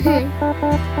1,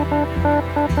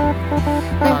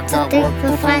 2, 3,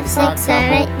 4, 5, 6,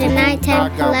 7, 8, 9,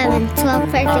 10, 11,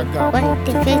 12, 13,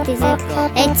 14, 15,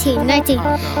 16, 18, 19,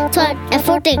 20, and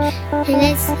 14, and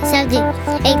it's 17,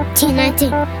 18, 19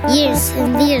 years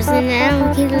and years, and I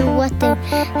don't even know what the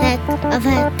heck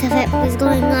is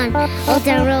going on. Old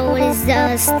Town Road is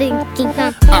stinking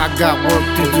on. I got work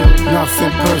to do,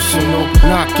 nothing personal,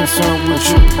 not concerned with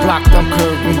you. Blocked, I'm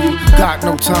curving you, got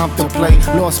no time to play.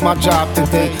 Lost my job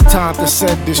today, time to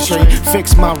set this straight.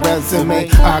 Fix my resume,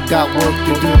 I got work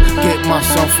to do. Get my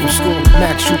son from school,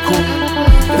 Max, you cool?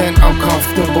 Then I'm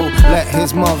comfortable, let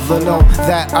his mother know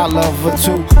that I love her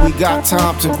too. We got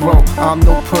time to grow, I'm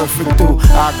no perfect dude.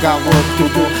 I got work to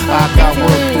do, I got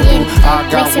work to do, I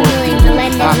got work to do,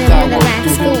 I got work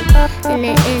to do. And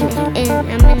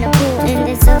I'm in the pool, and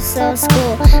it's also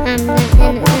school. I'm in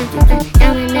a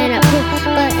pool,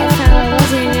 but if I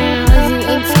wasn't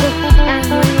in school, I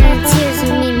would have tears of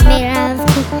me made out of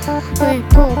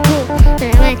pool. And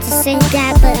I meant to say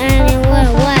that, but I didn't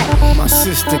want what. My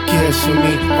sister cares for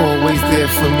me, always there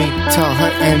for me. Tell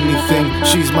her anything,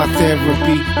 she's my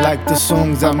therapy. Like the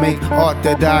songs I make, art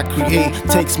that I create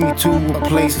takes me to a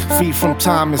place free from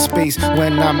time and space.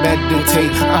 When I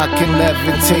meditate, I can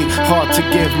levitate. Hard to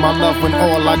give my love when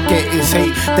all I get is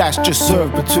hate. That's just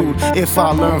servitude. If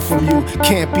I learn from you,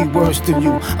 can't be worse than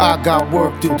you. I got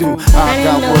work to do, I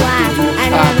got work to do,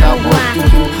 I got work to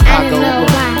do, I got work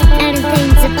to do.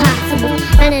 Anything's impossible.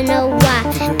 I don't know why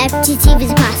FGT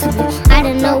is possible. I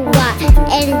don't know why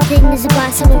anything is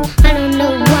possible. I don't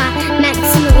know why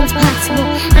maximum is possible.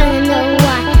 I don't know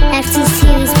why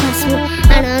FGT is possible.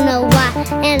 I don't know why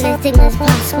anything is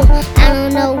possible. I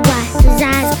don't know why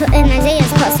Isaiah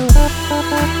is possible.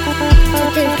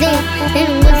 2, 3,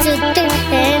 and 1, 2, 3,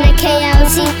 and a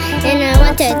KLC, and a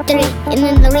 1, 2, 3, and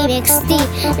then the remix D,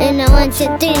 and a 1,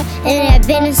 2, 3, and I've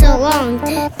been so long.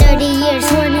 30 years,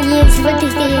 40 years, 50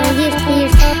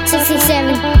 years,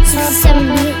 67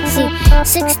 years,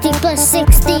 60 plus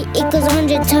 60 equals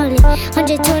 120.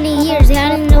 120 years, I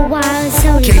don't know why I was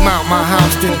so. Came out my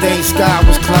house today, sky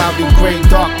was cloudy gray.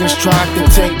 Darkness tried to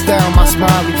take down my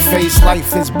smiley face.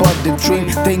 Life is but a dream,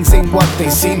 things ain't what they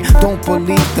seem. Don't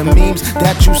believe the memes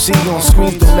that you see on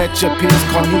screen. Don't let your peers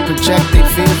call you, project their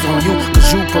fears on you.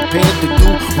 Cause you prepared to do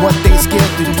what they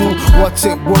scared to do. What's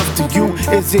it worth to you?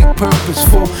 Is it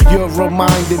purposeful? You're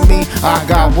reminding me I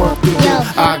got work to do,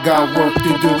 I got work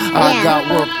to do, I got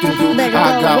work to do,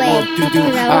 I got work to do,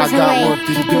 I got work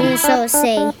to do. So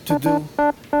say To do,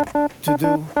 to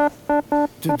do,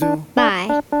 to do,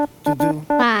 bye, to do.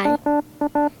 bye,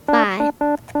 bye.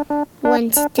 1,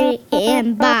 2, 3,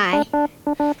 and bye.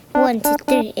 1, 2,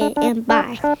 3, and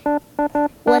bye.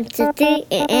 1, 2, 3,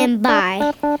 and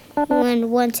bye.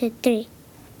 1, 2, 3.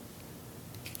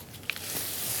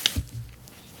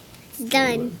 It's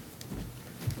done.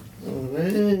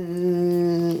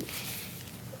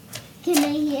 Can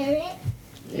I hear it?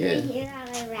 Can I hear how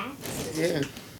I rap? Yeah.